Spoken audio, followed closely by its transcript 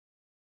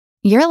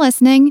You're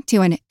listening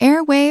to an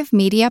Airwave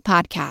Media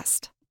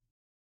Podcast.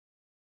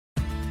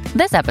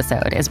 This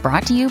episode is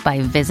brought to you by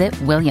Visit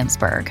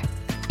Williamsburg.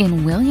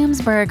 In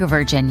Williamsburg,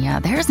 Virginia,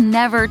 there's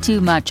never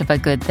too much of a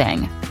good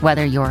thing.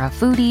 Whether you're a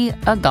foodie,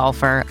 a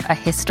golfer, a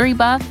history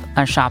buff,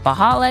 a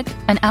shopaholic,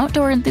 an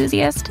outdoor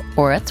enthusiast,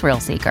 or a thrill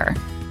seeker,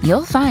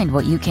 you'll find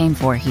what you came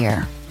for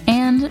here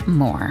and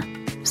more.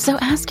 So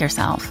ask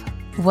yourself,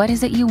 what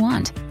is it you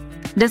want?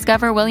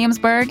 Discover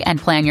Williamsburg and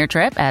plan your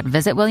trip at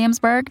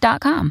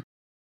visitwilliamsburg.com.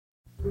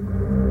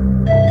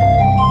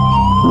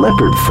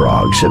 Leopard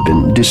frogs have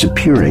been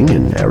disappearing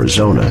in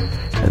Arizona,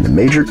 and the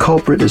major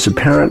culprit is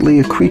apparently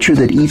a creature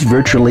that eats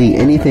virtually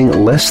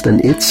anything less than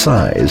its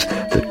size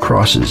that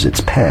crosses its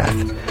path.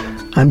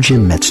 I'm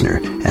Jim Metzner,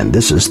 and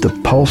this is the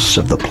Pulse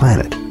of the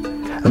Planet.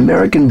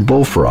 American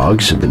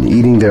bullfrogs have been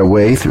eating their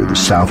way through the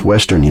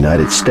southwestern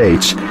United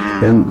States,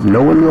 and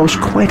no one knows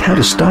quite how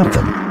to stop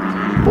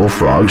them.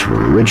 Bullfrogs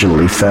were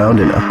originally found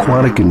in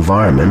aquatic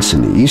environments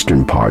in the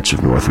eastern parts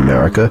of North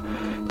America.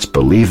 It's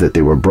believed that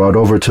they were brought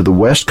over to the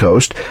West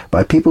Coast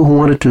by people who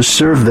wanted to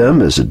serve them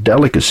as a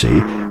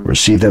delicacy or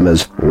see them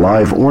as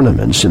live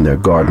ornaments in their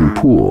garden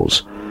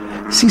pools.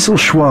 Cecil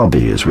Schwalbe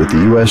is with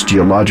the U.S.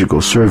 Geological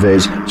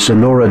Survey's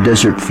Sonora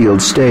Desert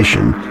Field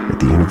Station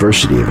at the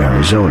University of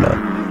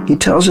Arizona. He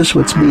tells us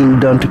what's being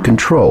done to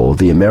control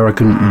the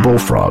American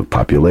bullfrog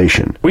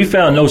population. We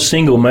found no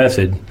single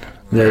method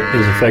that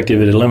is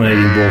effective at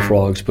eliminating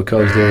bullfrogs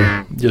because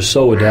they're just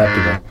so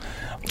adaptable.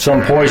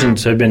 Some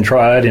poisons have been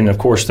tried, and of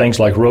course things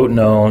like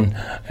rotenone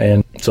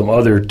and some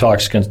other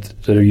toxins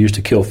that are used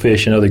to kill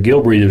fish and other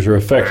gill breathers are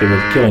effective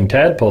at killing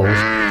tadpoles,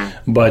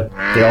 but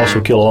they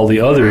also kill all the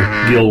other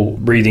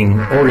gill-breathing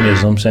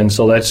organisms, and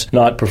so that's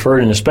not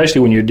preferred, and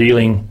especially when you're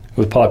dealing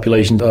with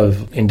populations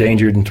of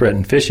endangered and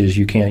threatened fishes,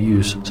 you can't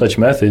use such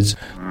methods.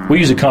 We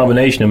use a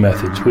combination of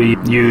methods. We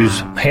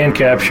use hand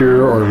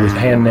capture or with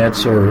hand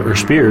nets or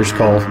spears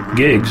called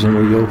gigs, and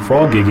we go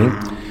frog gigging.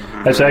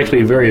 That's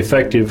actually very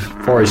effective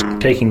as far as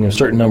taking a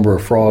certain number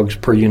of frogs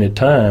per unit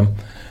time.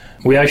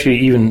 We actually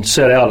even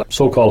set out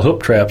so-called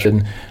hook traps,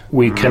 and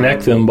we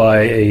connect them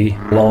by a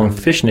long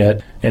fish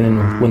net, and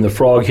then when the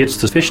frog hits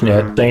the fish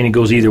net, saying it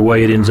goes either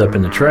way, it ends up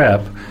in the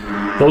trap.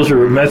 Those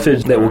are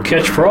methods that will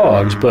catch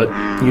frogs, but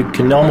you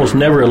can almost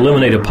never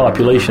eliminate a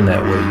population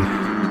that way.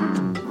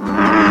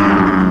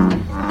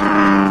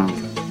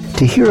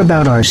 To hear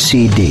about our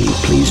CD,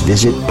 please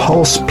visit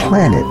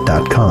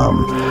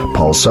pulseplanet.com.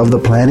 Pulse of the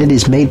Planet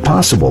is made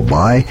possible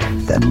by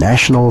the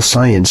National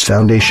Science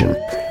Foundation.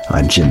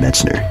 I'm Jim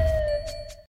Metzner.